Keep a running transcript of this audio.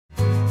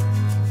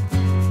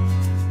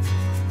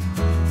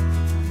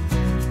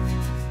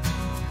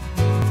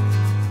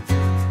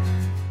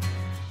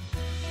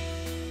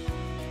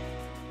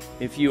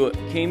If you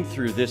came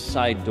through this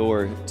side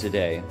door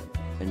today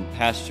and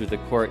passed through the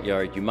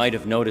courtyard, you might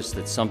have noticed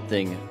that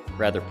something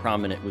rather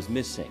prominent was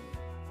missing.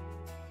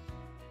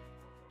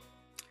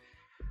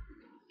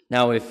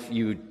 Now, if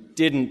you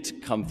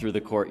didn't come through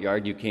the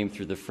courtyard, you came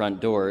through the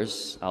front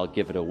doors, I'll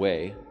give it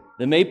away.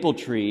 The maple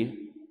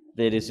tree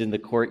that is in the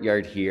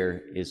courtyard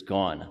here is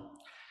gone.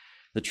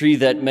 The tree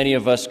that many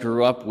of us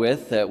grew up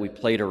with, that we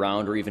played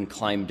around or even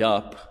climbed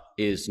up,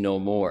 is no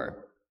more.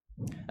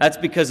 That's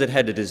because it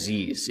had a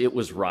disease. It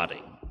was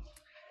rotting.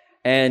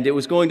 And it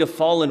was going to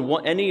fall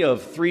in any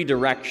of three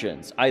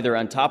directions, either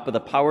on top of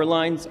the power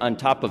lines, on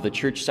top of the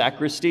church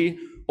sacristy,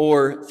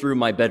 or through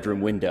my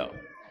bedroom window.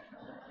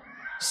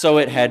 So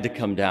it had to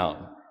come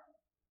down.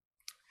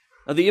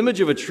 Now, the image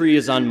of a tree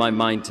is on my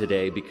mind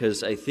today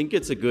because I think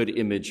it's a good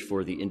image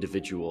for the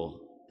individual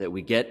that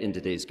we get in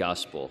today's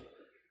gospel.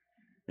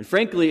 And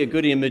frankly, a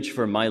good image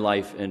for my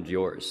life and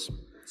yours.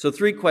 So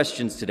 3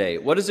 questions today.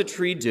 What does a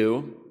tree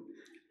do?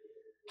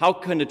 How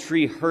can a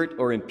tree hurt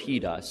or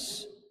impede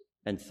us?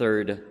 And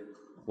third,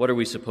 what are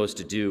we supposed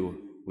to do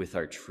with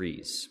our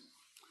trees?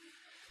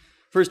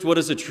 First, what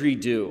does a tree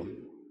do?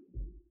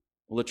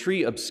 Well, a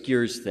tree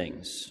obscures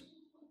things.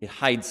 It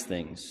hides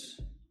things.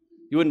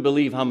 You wouldn't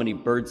believe how many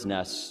birds'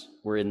 nests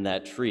were in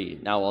that tree.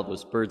 Now all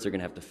those birds are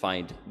going to have to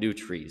find new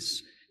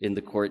trees in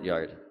the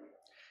courtyard.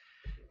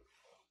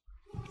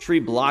 A tree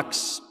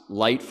blocks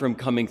light from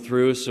coming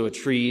through, so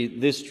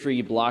this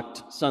tree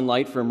blocked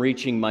sunlight from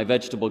reaching my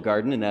vegetable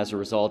garden, and as a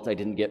result, I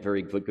didn't get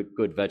very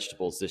good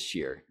vegetables this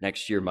year.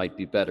 Next year might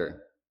be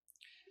better.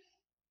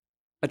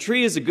 A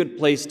tree is a good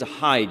place to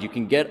hide. You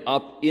can get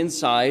up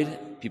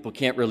inside, people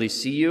can't really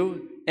see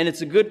you, and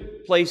it's a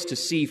good place to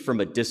see from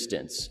a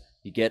distance.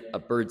 You get a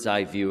bird's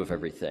eye view of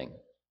everything.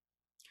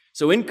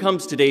 So in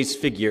comes today's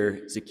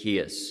figure,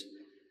 Zacchaeus.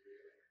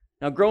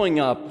 Now, growing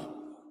up,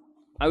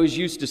 I was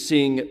used to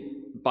seeing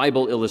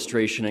Bible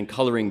illustration and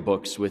coloring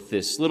books with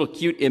this little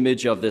cute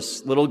image of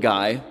this little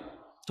guy,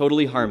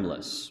 totally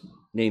harmless,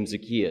 named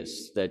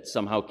Zacchaeus, that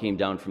somehow came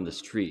down from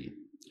this tree.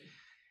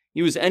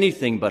 He was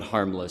anything but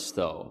harmless,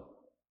 though.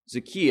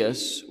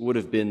 Zacchaeus would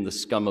have been the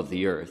scum of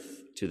the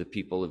earth to the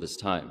people of his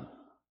time.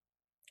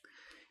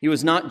 He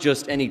was not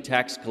just any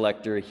tax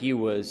collector, he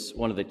was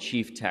one of the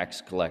chief tax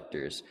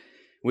collectors,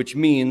 which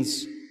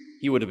means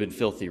he would have been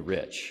filthy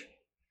rich.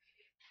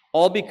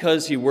 All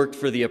because he worked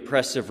for the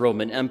oppressive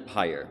Roman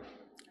Empire.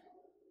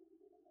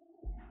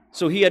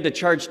 So he had to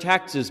charge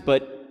taxes,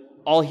 but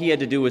all he had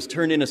to do was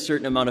turn in a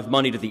certain amount of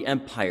money to the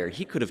empire.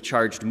 He could have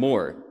charged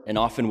more, and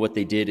often what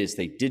they did is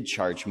they did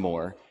charge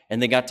more,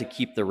 and they got to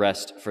keep the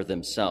rest for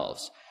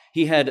themselves.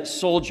 He had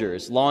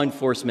soldiers, law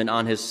enforcement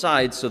on his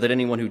side, so that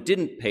anyone who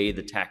didn't pay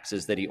the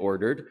taxes that he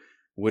ordered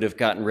would have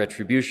gotten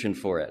retribution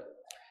for it.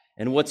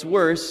 And what's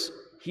worse,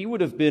 he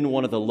would have been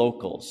one of the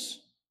locals.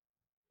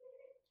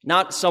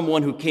 Not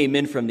someone who came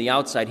in from the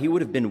outside. He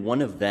would have been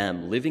one of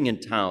them, living in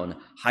town,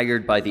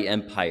 hired by the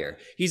empire.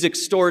 He's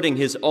extorting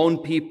his own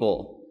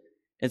people,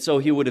 and so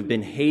he would have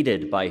been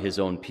hated by his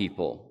own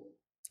people.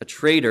 A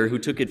traitor who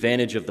took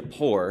advantage of the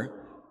poor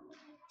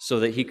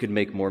so that he could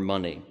make more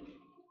money.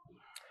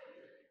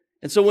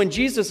 And so when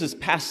Jesus is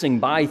passing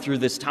by through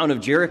this town of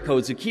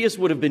Jericho, Zacchaeus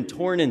would have been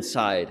torn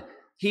inside.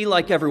 He,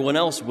 like everyone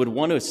else, would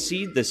want to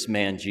see this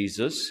man,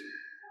 Jesus,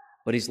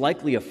 but he's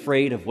likely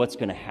afraid of what's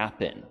going to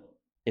happen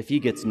if he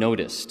gets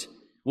noticed.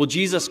 Will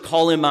Jesus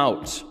call him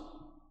out?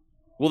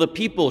 Will the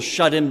people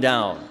shut him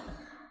down?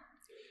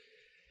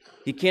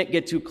 He can't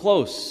get too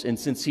close, and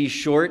since he's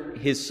short,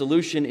 his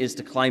solution is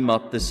to climb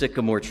up the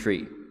sycamore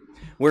tree,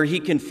 where he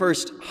can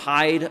first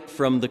hide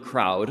from the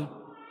crowd,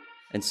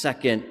 and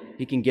second,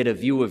 he can get a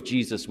view of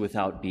Jesus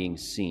without being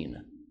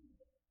seen.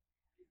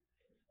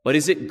 But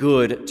is it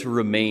good to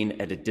remain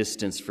at a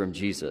distance from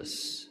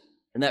Jesus?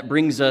 And that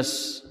brings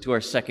us to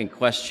our second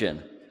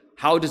question.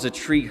 How does a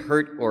tree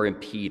hurt or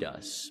impede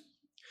us?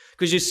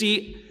 Because you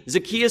see,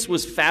 Zacchaeus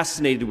was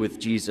fascinated with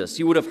Jesus.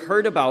 He would have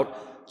heard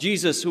about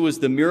Jesus, who was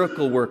the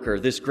miracle worker,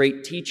 this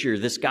great teacher,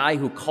 this guy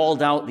who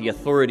called out the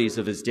authorities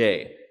of his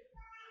day.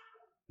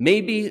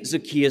 Maybe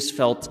Zacchaeus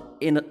felt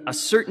in a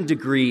certain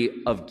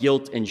degree of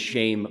guilt and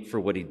shame for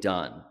what he'd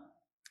done.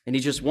 And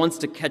he just wants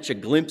to catch a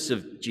glimpse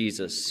of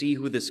Jesus, see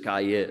who this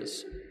guy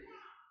is.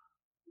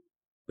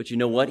 But you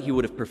know what? He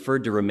would have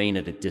preferred to remain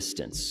at a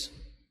distance,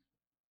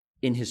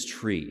 in his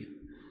tree,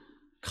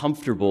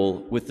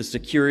 comfortable with the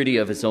security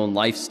of his own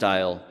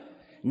lifestyle,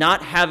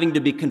 not having to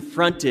be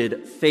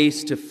confronted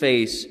face to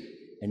face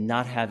and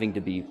not having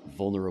to be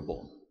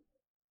vulnerable.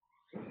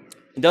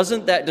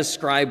 Doesn't that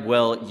describe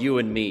well you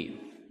and me?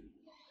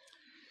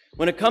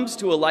 When it comes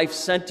to a life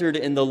centered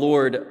in the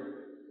Lord,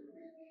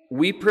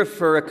 we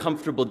prefer a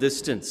comfortable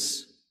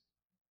distance.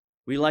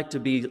 We like to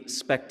be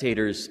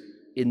spectators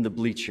in the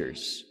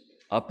bleachers,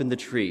 up in the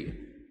tree.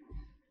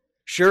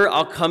 Sure,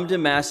 I'll come to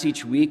Mass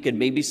each week and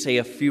maybe say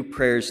a few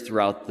prayers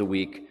throughout the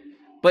week,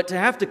 but to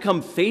have to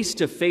come face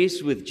to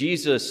face with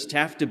Jesus, to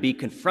have to be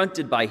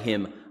confronted by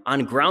him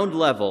on ground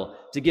level,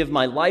 to give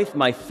my life,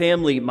 my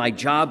family, my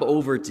job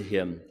over to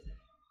him,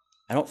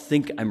 I don't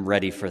think I'm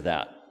ready for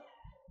that.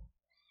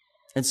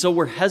 And so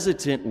we're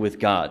hesitant with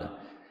God.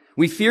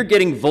 We fear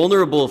getting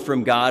vulnerable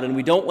from God, and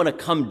we don't want to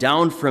come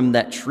down from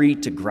that tree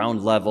to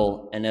ground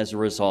level, and as a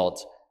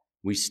result,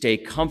 we stay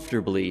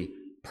comfortably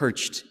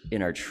perched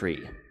in our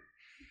tree.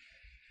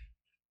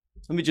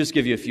 Let me just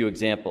give you a few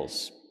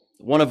examples.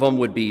 One of them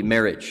would be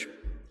marriage.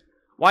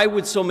 Why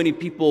would so many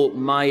people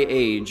my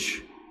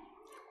age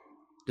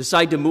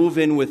decide to move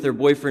in with their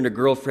boyfriend or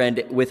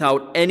girlfriend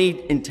without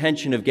any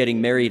intention of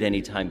getting married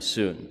anytime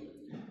soon?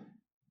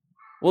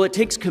 Well, it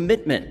takes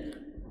commitment.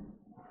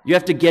 You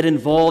have to get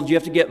involved. You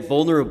have to get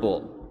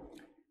vulnerable.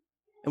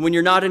 And when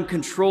you're not in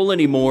control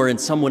anymore and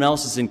someone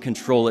else is in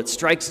control, it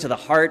strikes to the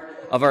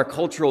heart of our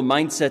cultural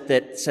mindset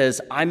that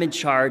says, I'm in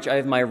charge, I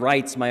have my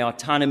rights, my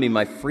autonomy,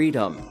 my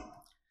freedom.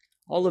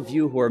 All of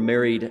you who are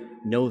married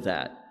know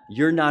that.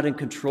 You're not in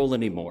control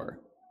anymore.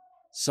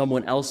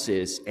 Someone else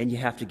is, and you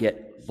have to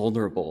get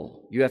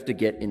vulnerable. You have to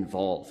get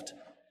involved.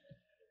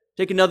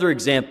 Take another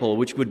example,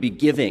 which would be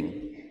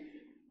giving.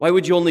 Why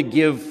would you only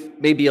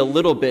give maybe a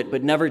little bit,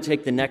 but never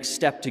take the next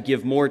step to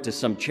give more to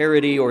some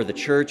charity or the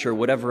church or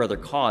whatever other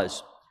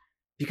cause?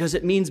 Because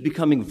it means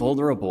becoming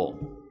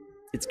vulnerable.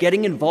 It's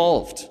getting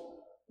involved.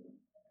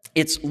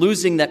 It's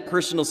losing that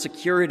personal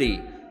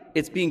security.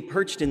 It's being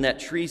perched in that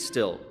tree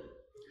still.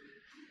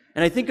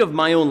 And I think of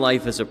my own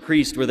life as a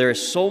priest where there are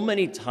so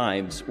many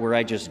times where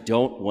I just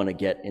don't want to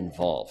get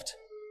involved.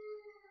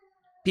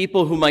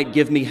 People who might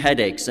give me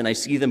headaches and I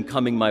see them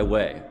coming my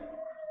way.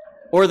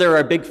 Or there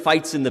are big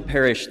fights in the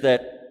parish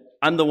that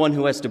I'm the one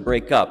who has to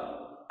break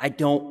up. I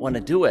don't want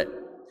to do it.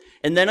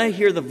 And then I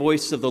hear the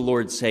voice of the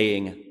Lord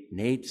saying,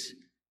 Nate,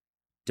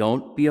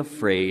 don't be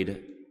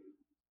afraid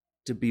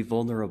to be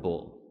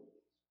vulnerable.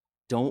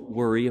 Don't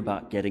worry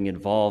about getting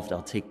involved.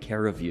 I'll take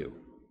care of you.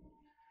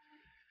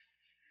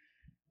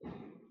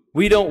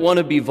 We don't want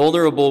to be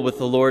vulnerable with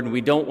the Lord, and we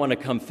don't want to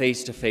come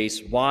face to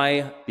face.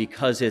 Why?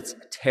 Because it's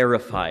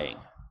terrifying.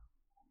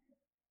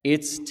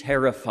 It's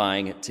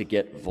terrifying to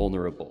get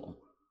vulnerable.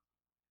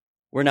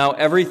 Where now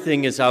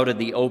everything is out in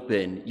the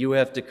open, you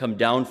have to come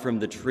down from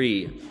the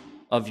tree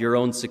of your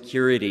own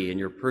security and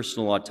your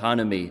personal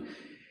autonomy.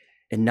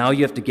 And now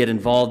you have to get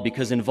involved,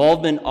 because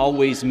involvement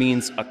always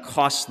means a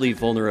costly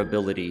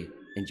vulnerability,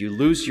 and you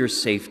lose your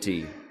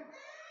safety.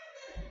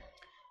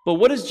 But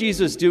what does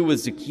Jesus do with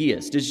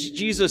Zacchaeus? Does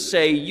Jesus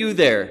say, you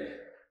there,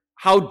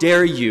 how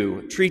dare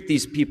you treat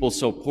these people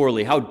so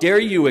poorly? How dare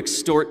you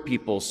extort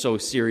people so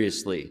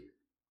seriously?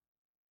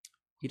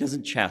 He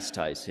doesn't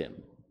chastise him.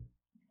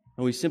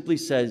 No, he simply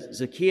says,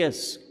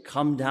 Zacchaeus,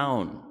 come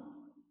down.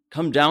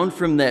 Come down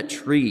from that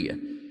tree.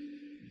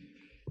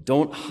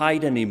 Don't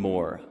hide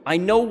anymore. I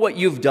know what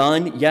you've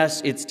done.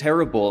 Yes, it's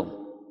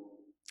terrible.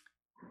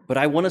 But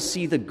I want to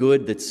see the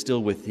good that's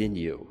still within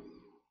you.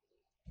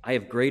 I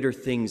have greater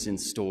things in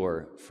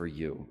store for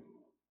you.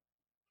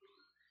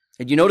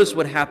 And you notice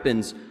what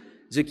happens.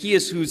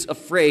 Zacchaeus, who's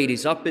afraid,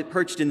 he's up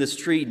perched in this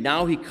tree.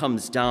 Now he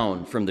comes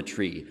down from the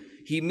tree.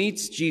 He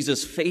meets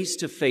Jesus face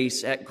to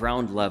face at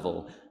ground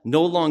level,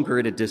 no longer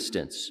at a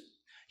distance.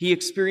 He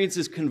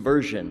experiences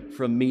conversion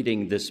from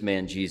meeting this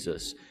man,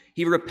 Jesus.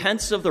 He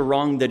repents of the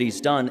wrong that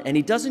he's done, and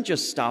he doesn't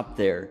just stop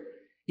there.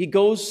 He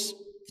goes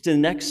to the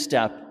next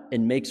step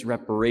and makes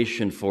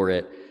reparation for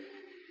it.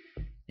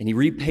 And he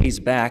repays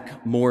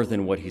back more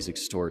than what he's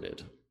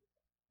extorted.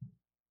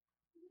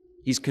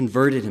 He's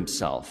converted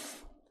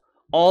himself,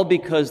 all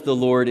because the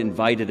Lord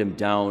invited him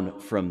down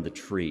from the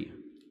tree.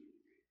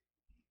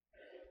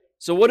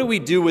 So what do we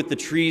do with the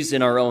trees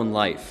in our own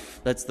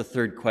life? That's the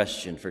third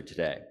question for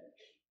today.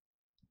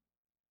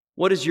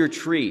 What is your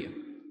tree?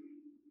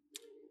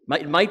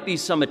 It might be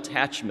some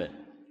attachment. It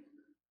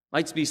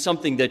might be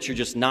something that you're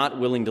just not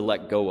willing to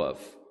let go of.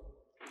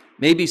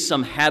 Maybe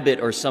some habit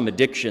or some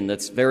addiction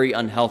that's very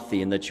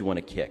unhealthy and that you want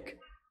to kick.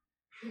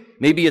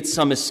 Maybe it's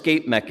some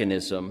escape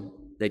mechanism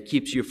that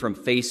keeps you from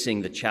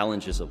facing the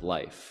challenges of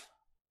life.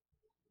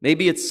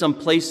 Maybe it's some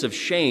place of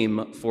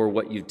shame for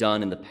what you've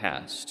done in the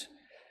past.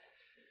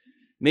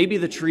 Maybe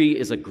the tree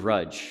is a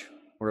grudge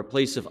or a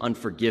place of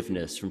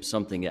unforgiveness from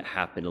something that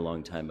happened a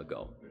long time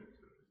ago.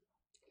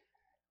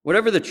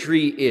 Whatever the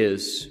tree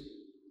is,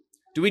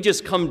 do we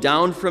just come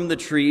down from the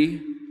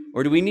tree,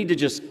 or do we need to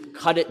just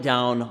cut it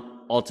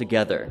down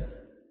altogether?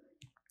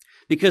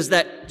 Because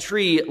that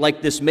tree,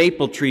 like this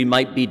maple tree,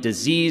 might be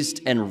diseased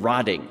and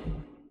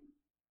rotting.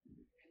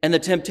 And the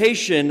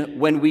temptation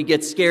when we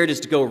get scared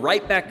is to go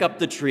right back up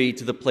the tree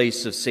to the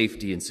place of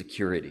safety and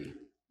security.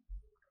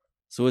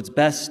 So it's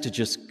best to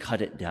just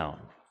cut it down.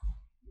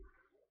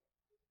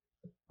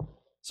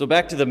 So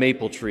back to the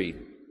maple tree.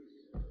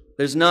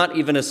 There's not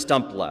even a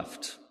stump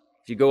left.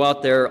 If you go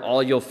out there,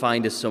 all you'll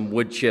find is some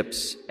wood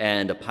chips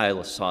and a pile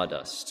of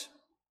sawdust.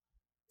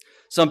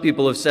 Some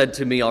people have said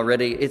to me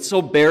already, it's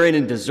so barren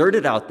and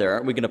deserted out there,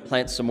 aren't we going to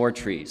plant some more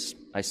trees?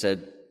 I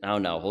said,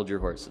 now, hold your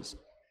horses.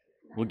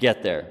 We'll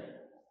get there.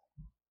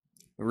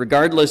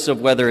 Regardless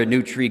of whether a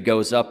new tree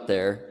goes up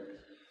there,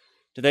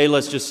 today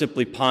let's just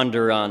simply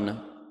ponder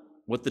on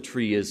what the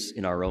tree is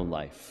in our own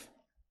life.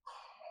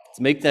 Let's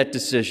make that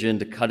decision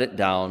to cut it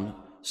down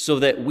so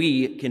that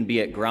we can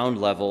be at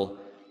ground level,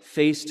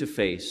 face to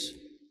face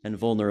and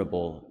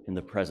vulnerable in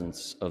the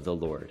presence of the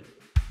Lord.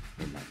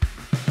 Amen.